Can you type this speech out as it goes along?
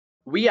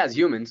We as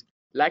humans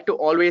like to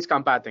always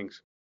compare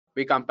things.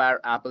 We compare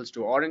apples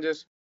to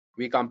oranges.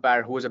 We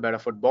compare who is a better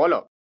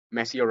footballer,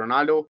 Messi or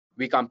Ronaldo.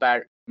 We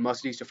compare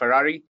Mercedes to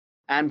Ferrari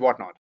and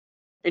whatnot.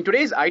 In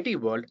today's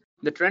IT world,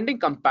 the trending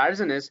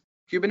comparison is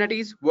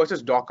Kubernetes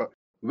versus Docker,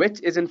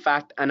 which is in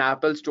fact an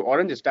apples to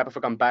oranges type of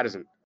a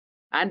comparison.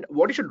 And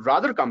what you should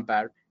rather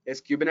compare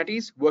is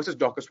Kubernetes versus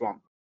Docker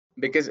Swarm,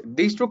 because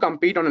these two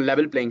compete on a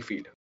level playing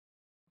field.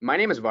 My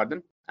name is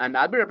Vardhan, and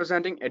I'll be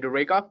representing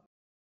Edureka.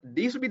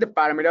 These will be the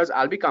parameters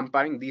I'll be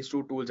comparing these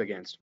two tools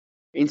against: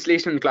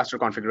 installation and cluster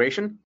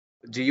configuration,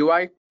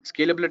 GUI,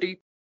 scalability,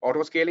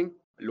 auto scaling,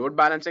 load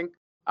balancing,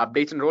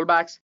 updates and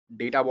rollbacks,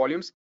 data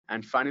volumes,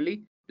 and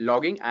finally,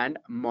 logging and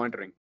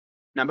monitoring.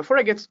 Now, before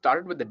I get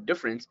started with the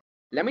difference,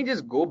 let me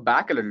just go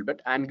back a little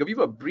bit and give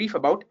you a brief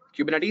about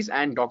Kubernetes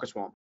and Docker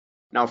Swarm.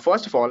 Now,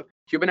 first of all,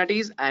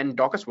 Kubernetes and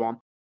Docker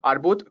Swarm are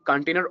both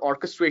container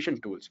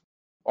orchestration tools.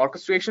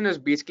 Orchestration is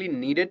basically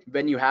needed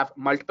when you have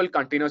multiple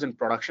containers in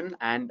production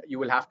and you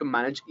will have to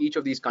manage each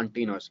of these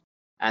containers.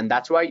 And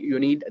that's why you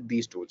need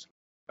these tools.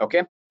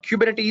 Okay.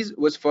 Kubernetes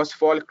was first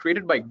of all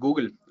created by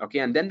Google. Okay.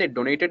 And then they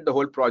donated the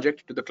whole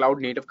project to the Cloud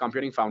Native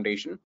Computing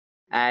Foundation.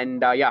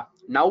 And yeah,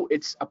 now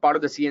it's a part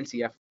of the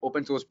CNCF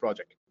open source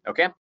project.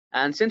 Okay.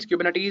 And since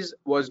Kubernetes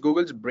was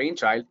Google's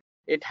brainchild,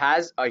 it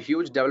has a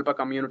huge developer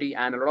community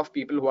and a lot of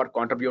people who are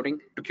contributing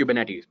to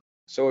Kubernetes.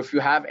 So if you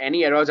have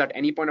any errors at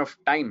any point of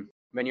time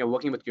when you're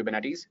working with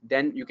Kubernetes,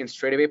 then you can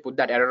straight away put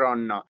that error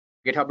on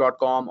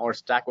github.com or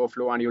Stack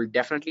Overflow, and you'll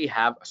definitely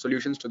have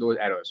solutions to those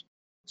errors.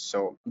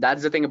 So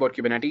that's the thing about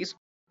Kubernetes.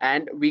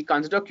 And we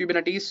consider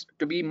Kubernetes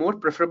to be more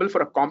preferable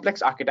for a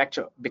complex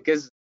architecture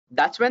because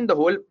that's when the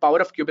whole power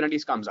of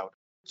Kubernetes comes out.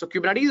 So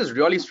Kubernetes is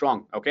really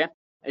strong, okay?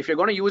 If you're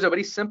going to use a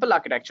very simple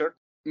architecture,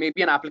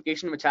 maybe an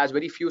application which has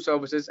very few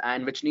services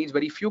and which needs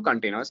very few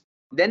containers,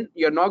 then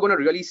you're not going to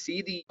really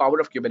see the power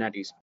of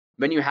Kubernetes.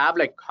 When you have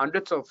like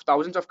hundreds of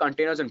thousands of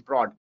containers in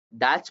prod,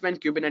 that's when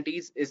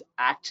Kubernetes is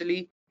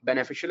actually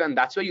beneficial. And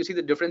that's where you see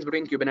the difference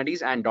between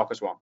Kubernetes and Docker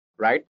Swarm,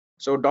 right?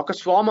 So Docker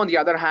Swarm, on the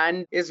other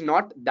hand, is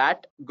not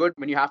that good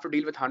when you have to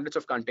deal with hundreds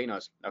of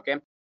containers, okay?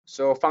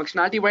 So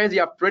functionality wise, they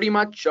are pretty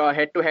much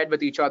head to head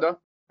with each other.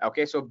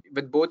 Okay, so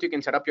with both you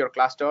can set up your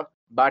cluster,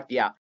 but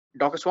yeah,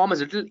 Docker Swarm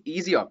is a little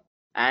easier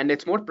and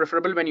it's more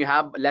preferable when you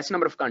have less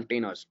number of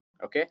containers.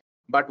 Okay,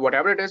 but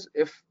whatever it is,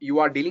 if you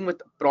are dealing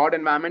with prod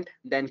environment,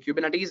 then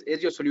Kubernetes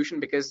is your solution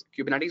because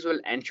Kubernetes will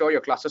ensure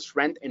your cluster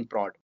strength in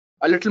prod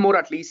a little more,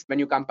 at least when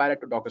you compare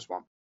it to Docker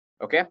Swarm.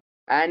 Okay,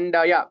 and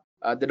yeah,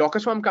 the Docker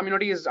Swarm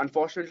community is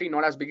unfortunately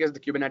not as big as the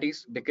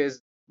Kubernetes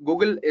because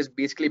Google is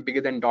basically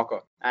bigger than Docker,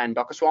 and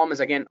Docker Swarm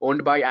is again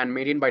owned by and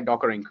maintained by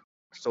Docker Inc.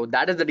 So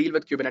that is the deal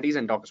with Kubernetes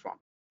and Docker Swarm.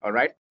 All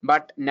right,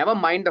 but never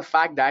mind the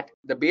fact that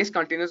the base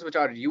containers which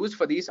are used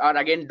for these are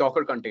again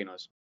Docker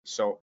containers.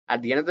 So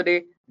at the end of the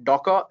day,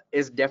 Docker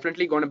is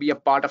definitely going to be a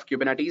part of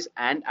Kubernetes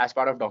and as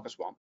part of Docker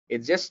Swarm.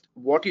 It's just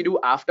what you do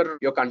after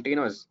your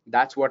containers.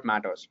 That's what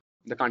matters,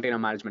 the container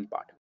management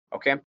part.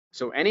 Okay,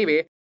 so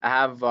anyway, I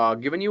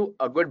have given you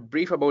a good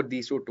brief about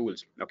these two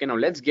tools. Okay, now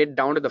let's get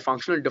down to the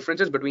functional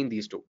differences between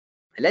these two.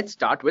 Let's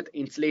start with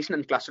installation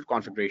and cluster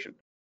configuration.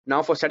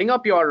 Now, for setting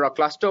up your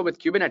cluster with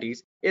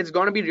Kubernetes, it's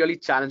going to be really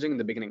challenging in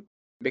the beginning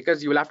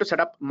because you will have to set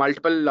up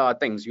multiple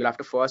things. You'll have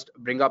to first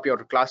bring up your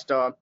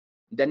cluster,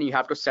 then you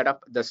have to set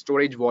up the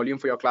storage volume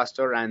for your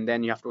cluster, and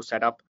then you have to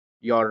set up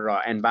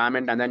your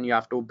environment, and then you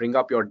have to bring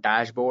up your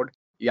dashboard.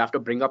 You have to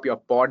bring up your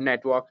pod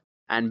network.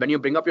 And when you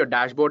bring up your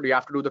dashboard, you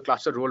have to do the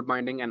cluster role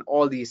binding and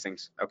all these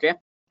things. Okay.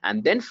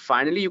 And then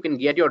finally, you can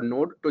get your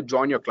node to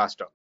join your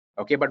cluster.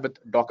 Okay. But with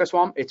Docker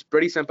Swarm, it's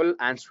pretty simple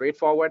and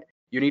straightforward.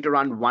 You need to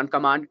run one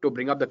command to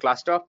bring up the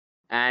cluster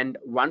and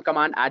one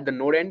command at the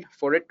node end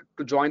for it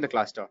to join the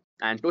cluster,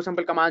 and two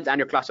simple commands and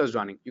your cluster is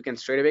running. You can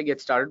straight away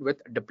get started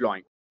with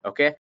deploying.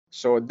 Okay.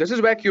 So this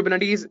is where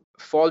Kubernetes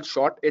falls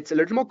short. It's a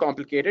little more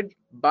complicated,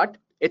 but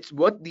it's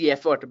worth the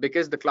effort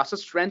because the cluster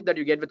strength that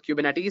you get with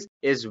Kubernetes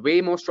is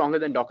way more stronger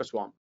than Docker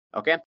Swarm.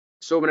 Okay.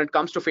 So when it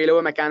comes to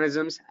failover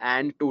mechanisms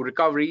and to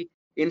recovery,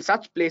 in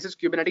such places,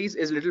 Kubernetes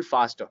is a little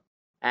faster.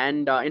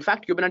 And in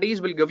fact, Kubernetes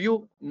will give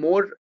you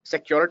more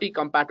security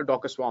compared to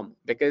Docker Swarm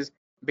because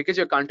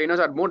your containers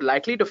are more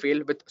likely to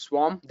fail with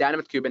Swarm than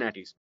with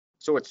Kubernetes.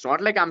 So it's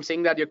not like I'm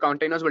saying that your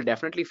containers will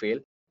definitely fail,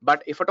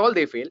 but if at all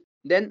they fail,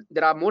 then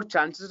there are more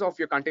chances of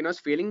your containers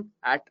failing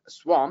at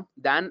Swarm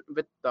than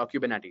with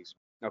Kubernetes.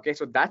 Okay,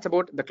 so that's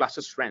about the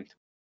cluster strength.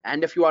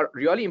 And if you are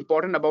really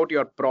important about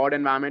your prod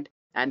environment,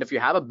 and if you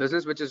have a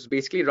business which is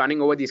basically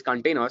running over these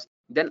containers,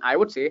 then I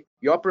would say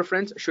your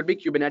preference should be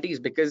Kubernetes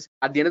because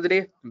at the end of the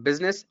day,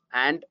 business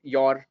and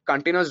your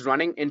containers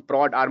running in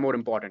prod are more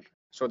important.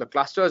 So the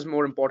cluster is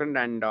more important,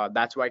 and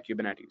that's why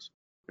Kubernetes.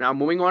 Now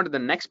moving on to the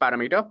next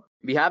parameter,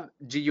 we have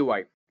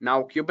GUI.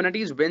 Now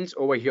Kubernetes wins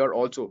over here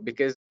also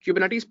because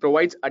Kubernetes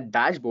provides a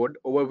dashboard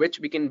over which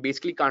we can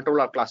basically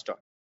control our cluster.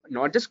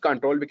 Not just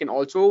control, we can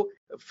also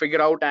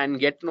figure out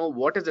and get to know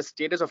what is the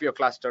status of your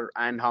cluster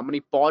and how many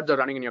pods are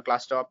running in your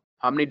cluster,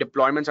 how many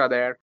deployments are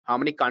there, how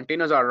many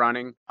containers are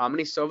running, how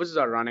many services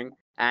are running,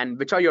 and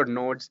which are your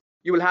nodes,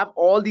 you will have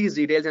all these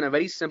details in a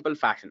very simple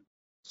fashion.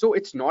 So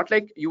it's not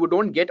like you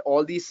don't get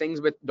all these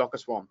things with Docker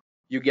Swarm.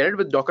 You get it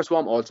with Docker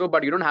Swarm also,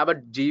 but you don't have a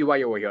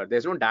GUI over here.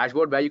 There's no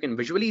dashboard where you can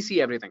visually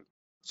see everything.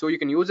 So you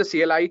can use the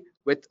CLI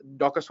with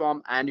Docker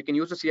Swarm, and you can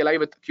use the CLI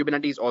with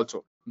Kubernetes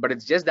also. But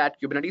it's just that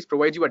Kubernetes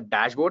provides you a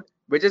dashboard,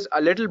 which is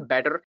a little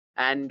better.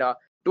 And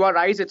to our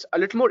eyes, it's a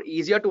little more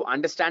easier to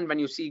understand when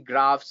you see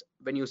graphs,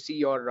 when you see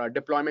your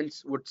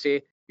deployments would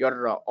say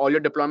your all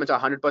your deployments are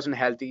 100%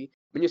 healthy.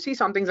 When you see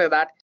some things like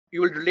that,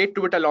 you will relate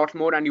to it a lot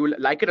more and you will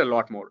like it a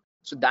lot more.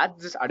 So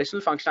that's this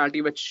additional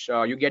functionality which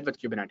you get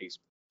with Kubernetes.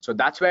 So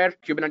that's where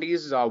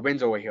Kubernetes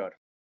wins over here.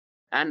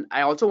 And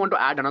I also want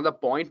to add another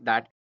point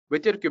that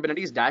with your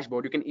Kubernetes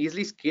dashboard, you can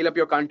easily scale up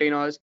your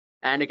containers,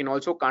 and you can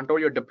also control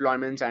your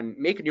deployments and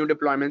make new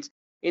deployments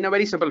in a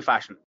very simple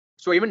fashion.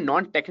 So even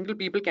non-technical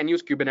people can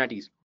use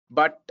Kubernetes.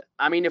 But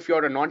I mean, if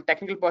you're a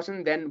non-technical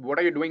person, then what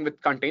are you doing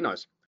with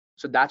containers?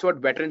 So that's what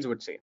veterans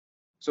would say.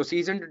 So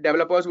seasoned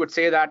developers would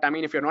say that, I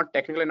mean, if you're not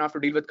technical enough to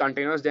deal with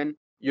containers, then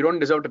you don't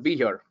deserve to be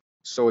here.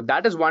 So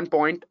that is one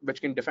point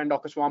which can defend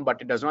Docker Swarm,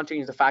 but it does not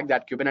change the fact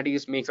that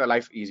Kubernetes makes our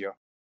life easier.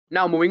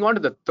 Now, moving on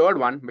to the third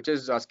one, which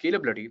is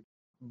scalability.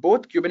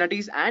 Both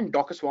Kubernetes and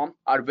Docker Swarm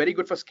are very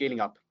good for scaling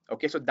up.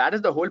 Okay, so that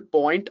is the whole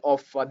point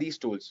of these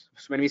tools.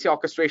 So when we say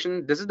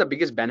orchestration, this is the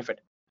biggest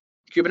benefit.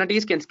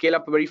 Kubernetes can scale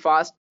up very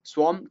fast.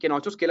 Swarm can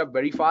also scale up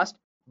very fast,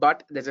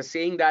 but there's a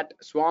saying that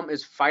Swarm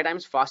is 5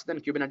 times faster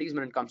than Kubernetes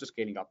when it comes to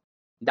scaling up.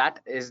 That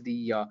is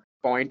the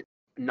point,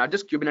 not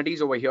just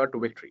Kubernetes over here to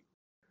victory.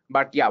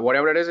 But yeah,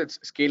 whatever it is, it's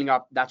scaling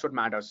up. That's what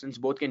matters. Since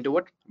both can do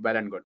it, well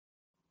and good.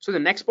 So the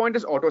next point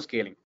is auto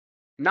scaling.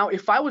 Now,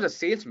 if I was a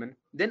salesman,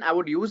 then I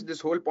would use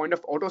this whole point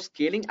of auto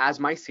scaling as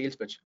my sales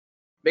pitch,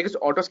 because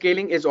auto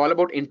scaling is all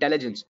about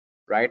intelligence,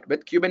 right?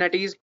 With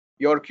Kubernetes,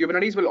 your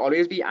Kubernetes will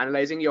always be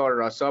analyzing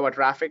your server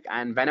traffic,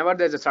 and whenever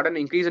there's a sudden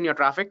increase in your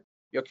traffic,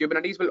 your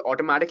Kubernetes will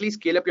automatically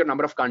scale up your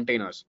number of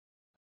containers.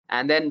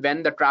 And then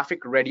when the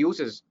traffic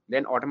reduces,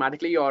 then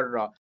automatically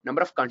your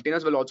number of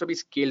containers will also be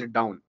scaled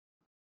down.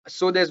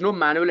 So there's no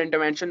manual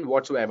intervention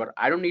whatsoever.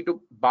 I don't need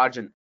to barge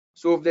in.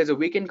 So if there's a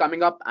weekend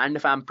coming up, and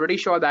if I'm pretty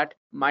sure that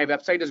my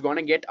website is going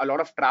to get a lot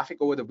of traffic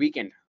over the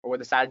weekend, over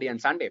the Saturday and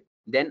Sunday,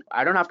 then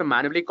I don't have to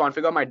manually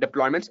configure my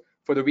deployments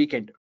for the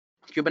weekend.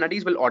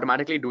 Kubernetes will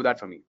automatically do that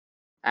for me.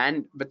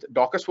 And with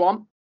Docker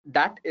Swarm,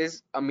 that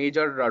is a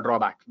major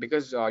drawback,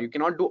 because you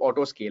cannot do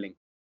auto scaling.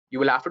 You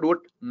will have to do it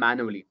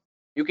manually.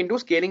 You can do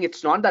scaling.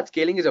 It's not that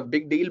scaling is a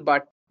big deal,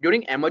 but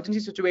during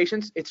emergency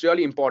situations, it's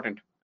really important.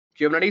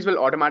 Kubernetes will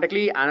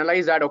automatically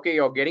analyze that, okay,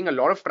 you're getting a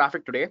lot of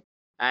traffic today,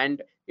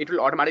 and it will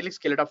automatically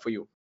scale it up for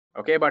you.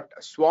 Okay, but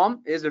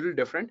Swarm is a little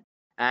different.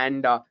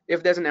 And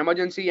if there's an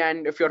emergency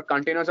and if your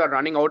containers are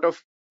running out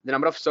of the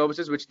number of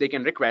services which they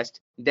can request,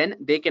 then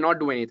they cannot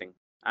do anything.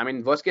 I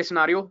mean, worst case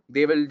scenario,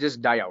 they will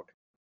just die out.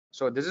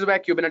 So this is where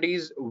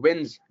Kubernetes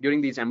wins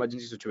during these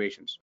emergency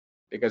situations,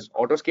 because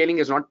auto scaling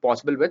is not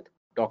possible with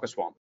Docker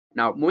Swarm.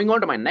 Now, moving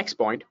on to my next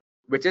point,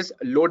 which is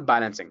load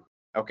balancing.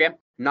 Okay,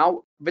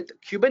 now with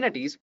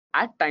Kubernetes,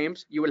 at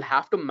times you will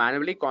have to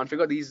manually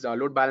configure these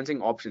load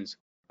balancing options.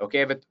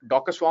 Okay, with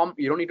Docker Swarm,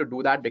 you don't need to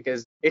do that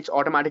because it's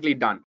automatically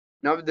done.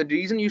 Now, the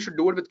reason you should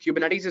do it with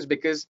Kubernetes is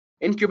because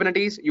in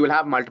Kubernetes, you will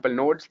have multiple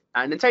nodes,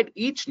 and inside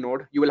each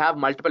node, you will have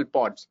multiple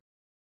pods.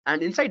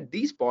 And inside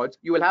these pods,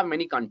 you will have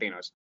many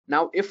containers.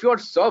 Now, if your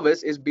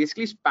service is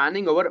basically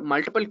spanning over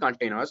multiple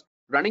containers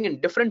running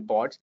in different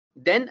pods,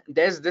 then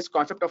there's this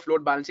concept of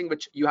load balancing,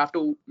 which you have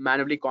to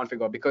manually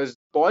configure, because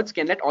pods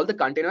can let all the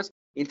containers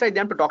inside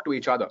them to talk to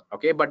each other.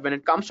 Okay, but when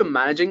it comes to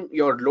managing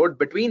your load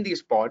between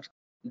these pods,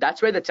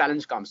 that's where the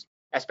challenge comes,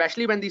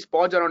 especially when these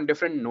pods are on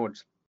different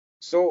nodes.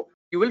 So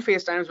you will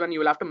face times when you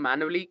will have to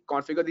manually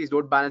configure these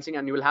load balancing,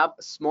 and you will have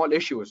small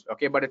issues.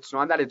 Okay, but it's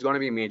not that it's going to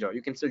be major.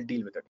 You can still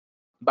deal with it.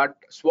 But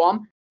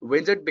Swarm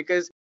wins it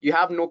because you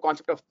have no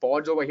concept of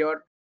pods over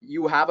here.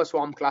 You have a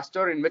Swarm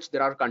cluster in which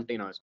there are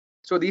containers.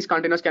 So these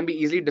containers can be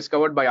easily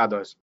discovered by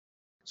others.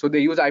 So they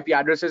use IP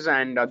addresses,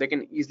 and they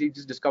can easily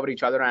just discover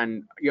each other,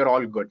 and you're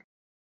all good.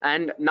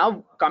 And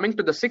now coming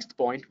to the sixth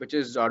point, which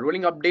is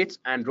rolling updates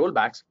and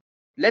rollbacks.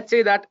 Let's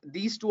say that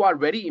these two are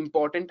very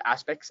important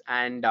aspects,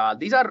 and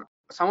these are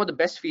some of the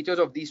best features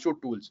of these two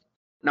tools.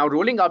 Now,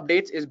 rolling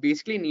updates is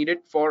basically needed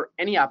for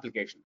any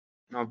application.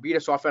 Now, be it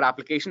a software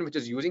application which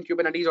is using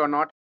Kubernetes or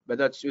not,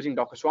 whether it's using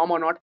Docker Swarm or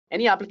not,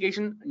 any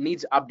application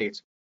needs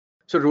updates.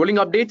 So rolling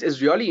updates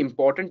is really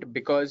important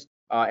because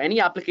any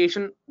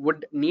application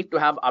would need to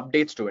have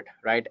updates to it,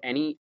 right?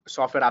 Any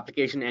software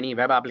application, any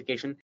web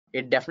application,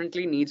 it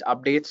definitely needs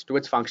updates to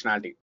its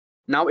functionality.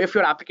 Now, if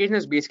your application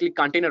is basically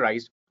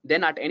containerized,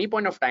 then at any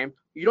point of time,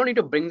 you don't need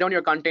to bring down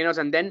your containers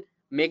and then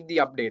make the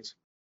updates.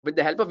 With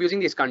the help of using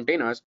these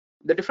containers,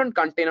 the different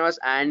containers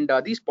and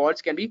these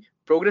pods can be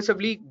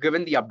progressively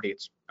given the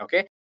updates.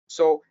 Okay,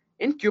 so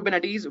in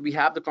Kubernetes, we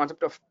have the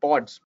concept of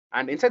pods,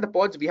 and inside the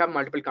pods, we have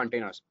multiple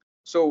containers.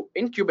 So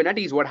in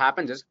Kubernetes, what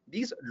happens is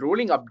these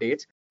rolling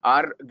updates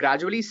are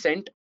gradually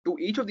sent to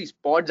each of these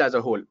pods as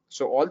a whole.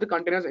 So all the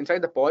containers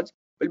inside the pods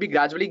will be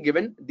gradually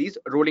given these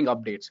rolling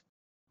updates.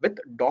 With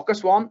Docker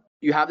Swarm,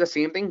 you have the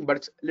same thing, but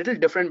it's a little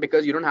different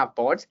because you don't have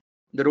pods.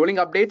 The rolling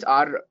updates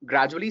are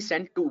gradually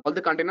sent to all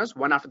the containers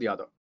one after the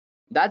other.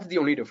 That's the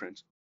only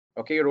difference.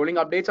 Okay, rolling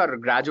updates are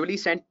gradually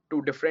sent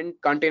to different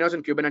containers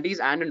in Kubernetes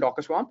and in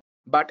Docker Swarm,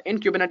 but in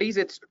Kubernetes,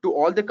 it's to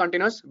all the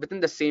containers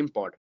within the same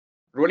pod.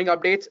 Rolling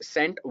updates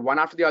sent one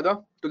after the other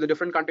to the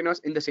different containers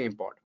in the same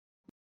pod.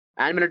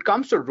 And when it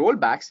comes to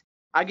rollbacks,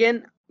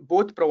 again,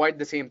 both provide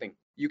the same thing.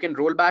 You can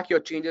roll back your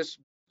changes.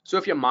 So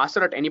if your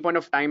master at any point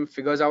of time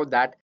figures out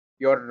that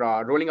your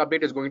rolling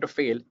update is going to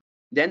fail,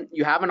 then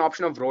you have an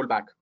option of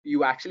rollback.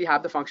 You actually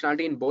have the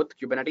functionality in both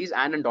Kubernetes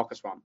and in Docker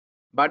Swarm.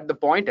 But the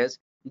point is,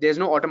 there's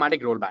no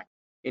automatic rollback.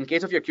 In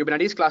case of your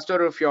Kubernetes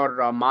cluster, if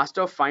your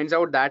master finds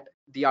out that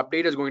the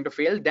update is going to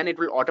fail, then it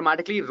will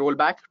automatically roll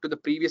back to the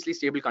previously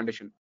stable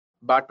condition.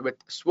 But with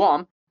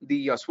Swarm,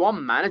 the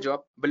Swarm manager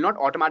will not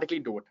automatically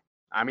do it.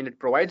 I mean, it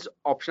provides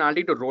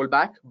optionality to roll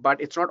back, but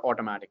it's not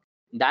automatic.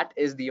 That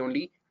is the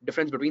only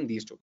difference between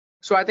these two.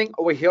 So I think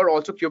over here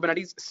also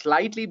Kubernetes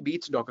slightly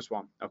beats Docker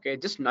Swarm, okay,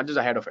 just nudges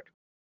ahead of it.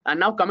 And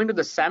now coming to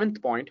the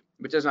seventh point,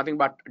 which is nothing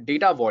but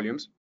data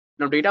volumes.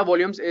 Now data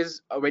volumes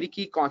is a very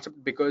key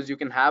concept because you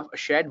can have a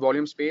shared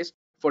volume space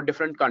for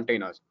different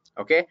containers,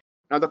 okay.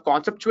 Now the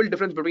conceptual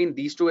difference between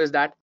these two is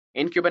that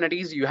in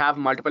Kubernetes, you have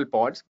multiple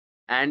pods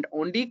and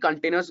only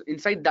containers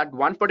inside that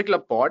one particular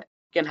pod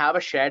can have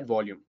a shared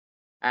volume.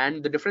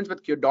 And the difference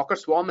with Docker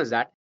Swarm is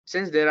that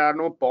since there are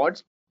no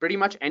pods, pretty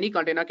much any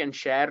container can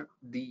share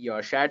the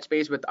shared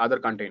space with other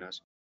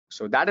containers.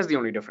 So that is the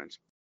only difference.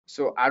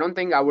 So I don't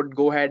think I would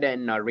go ahead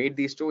and rate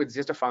these two. It's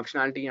just a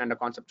functionality and a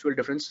conceptual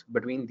difference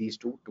between these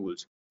two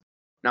tools.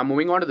 Now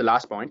moving on to the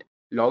last point,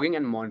 logging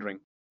and monitoring.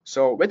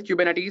 So with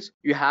Kubernetes,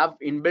 you have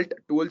inbuilt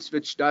tools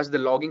which does the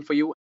logging for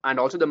you and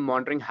also the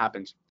monitoring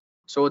happens.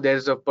 So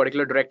there's a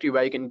particular directory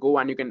where you can go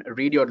and you can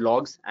read your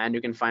logs and you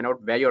can find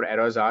out where your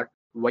errors are,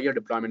 why your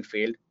deployment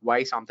failed,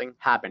 why something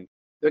happened.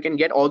 You can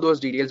get all those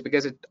details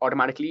because it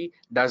automatically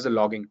does the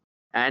logging.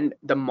 And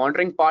the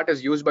monitoring part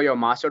is used by your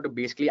master to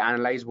basically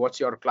analyze what's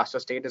your cluster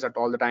status at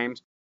all the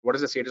times, what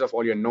is the status of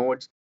all your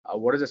nodes,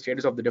 what is the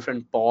status of the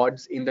different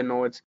pods in the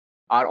nodes,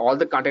 are all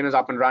the containers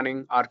up and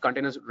running, are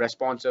containers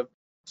responsive.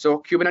 So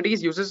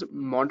Kubernetes uses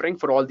monitoring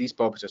for all these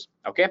purposes,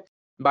 okay?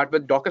 But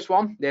with Docker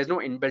Swarm, there's no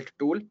inbuilt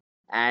tool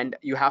and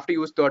you have to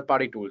use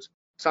third-party tools,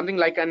 something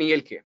like an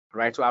ELK,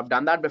 right? So I've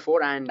done that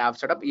before and I've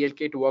set up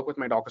ELK to work with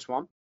my Docker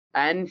Swarm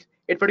and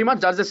it pretty much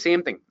does the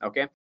same thing,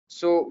 okay?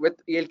 So with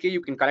ELK,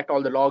 you can collect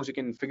all the logs, you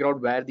can figure out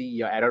where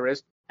the error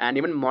is, and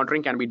even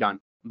monitoring can be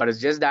done. But it's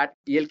just that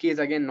ELK is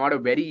again not a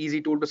very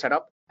easy tool to set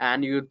up,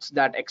 and it's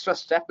that extra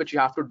step which you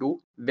have to do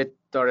with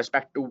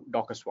respect to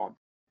Docker Swarm.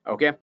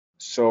 Okay,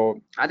 so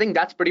I think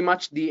that's pretty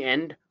much the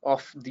end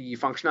of the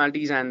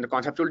functionalities and the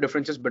conceptual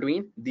differences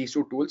between these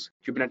two tools,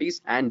 Kubernetes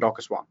and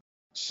Docker Swarm.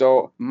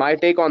 So my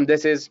take on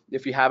this is,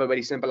 if you have a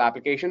very simple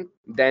application,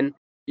 then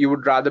you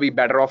would rather be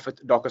better off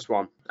with Docker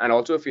Swarm. And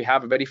also if you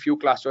have very few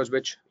clusters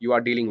which you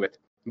are dealing with.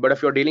 But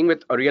if you're dealing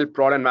with a real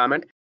prod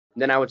environment,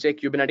 then I would say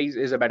Kubernetes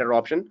is a better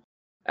option.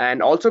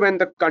 And also when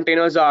the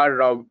containers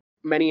are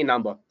many in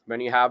number,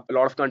 when you have a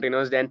lot of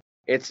containers, then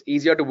it's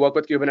easier to work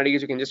with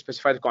Kubernetes. You can just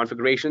specify the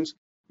configurations.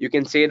 You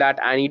can say that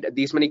I need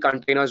these many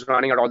containers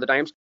running at all the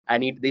times. I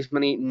need these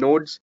many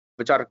nodes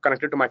which are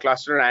connected to my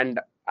cluster, and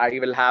I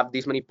will have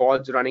these many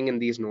pods running in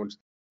these nodes.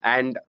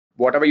 And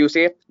whatever you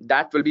say,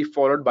 that will be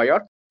followed by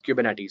your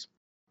Kubernetes.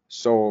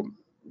 So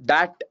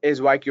that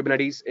is why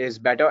Kubernetes is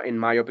better in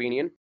my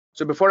opinion.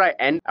 So before I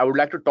end, I would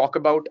like to talk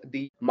about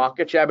the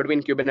market share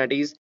between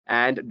Kubernetes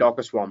and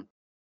Docker Swarm.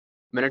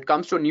 When it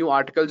comes to new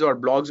articles or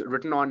blogs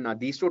written on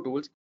these two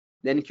tools,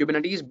 then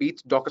Kubernetes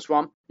beats Docker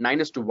Swarm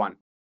 9:1.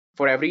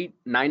 For every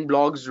 9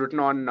 blogs written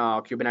on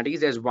Kubernetes,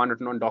 there's 1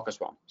 written on Docker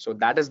Swarm. So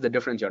that is the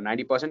difference here,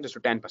 90% is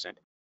to 10%.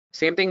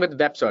 Same thing with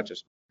web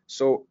searches.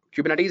 So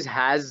Kubernetes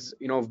has,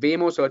 way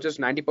more searches,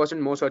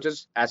 90% more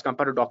searches as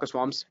compared to Docker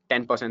Swarm's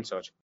 10%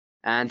 search.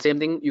 And same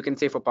thing you can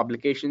say for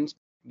publications,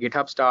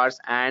 GitHub stars,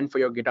 and for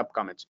your GitHub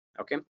commits.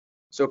 Okay.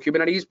 So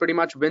Kubernetes pretty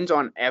much wins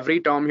on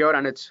every term here,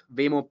 and it's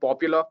way more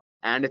popular,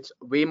 and it's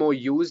way more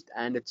used,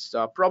 and it's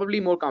probably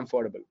more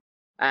comfortable.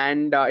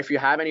 And if you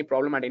have any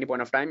problem at any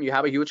point of time, you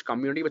have a huge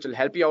community which will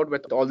help you out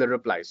with all the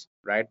replies,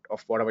 right,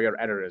 of whatever your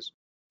error is.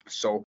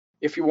 So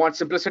if you want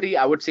simplicity,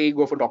 I would say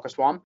go for Docker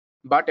Swarm.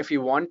 But if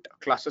you want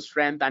cluster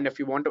strength and if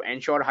you want to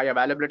ensure high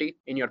availability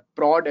in your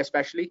prod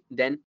especially,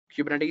 then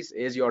Kubernetes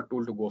is your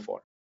tool to go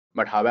for.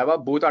 But however,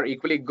 both are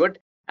equally good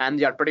and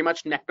they are pretty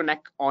much neck to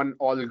neck on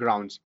all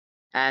grounds.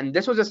 And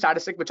this was a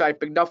statistic which I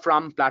picked up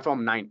from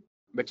Platform 9,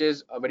 which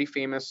is a very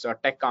famous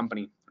tech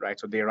company, right?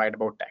 So they write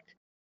about tech.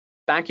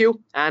 Thank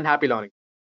you and happy learning.